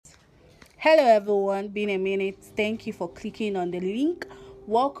Hello everyone, been a minute. Thank you for clicking on the link.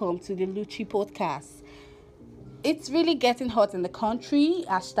 Welcome to the Lucci podcast. It's really getting hot in the country.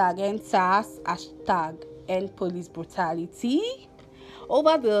 Hashtag end SARS, hashtag end police brutality.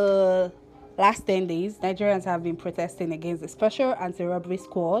 Over the last 10 days, Nigerians have been protesting against the Special Anti-Robbery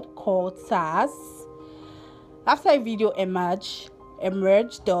Squad called SARS after a video emerged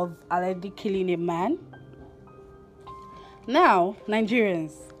of allegedly killing a man. Now,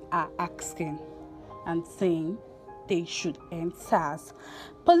 Nigerians are asking and saying they should end SARS.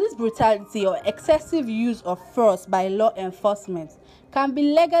 Police brutality or excessive use of force by law enforcement can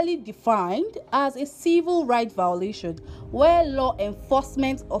be legally defined as a civil rights violation where law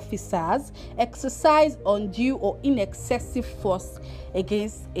enforcement officers exercise undue or excessive force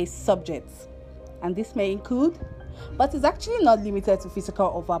against a subject. And this may include, but is actually not limited to physical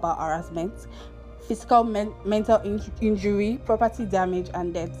or verbal harassment, physical mental injury, property damage,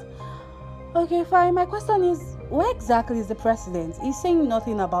 and death. Okay, fine. My question is, where exactly is the president? He's saying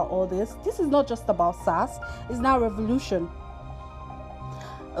nothing about all this. This is not just about SARS. It's now revolution.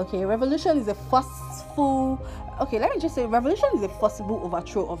 Okay, revolution is a forceful... Okay, let me just say, revolution is a forcible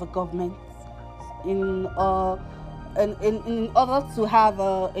overthrow of a government in order to have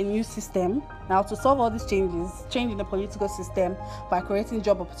a new system. Now, to solve all these changes, changing the political system by creating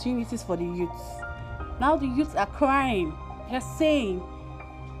job opportunities for the youths. Now the youths are crying. They're saying,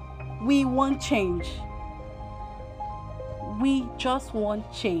 we want change. We just want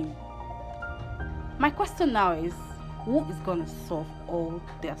change. My question now is, who is going to solve all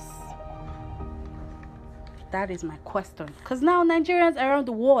this? That is my question. Because now Nigerians around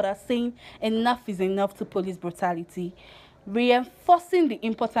the world are saying enough is enough to police brutality, reinforcing the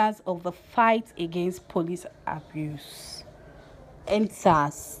importance of the fight against police abuse. End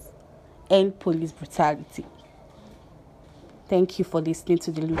SARS. End police brutality. Thank you for listening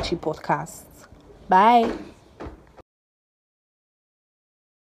to the Lucci podcast. Bye.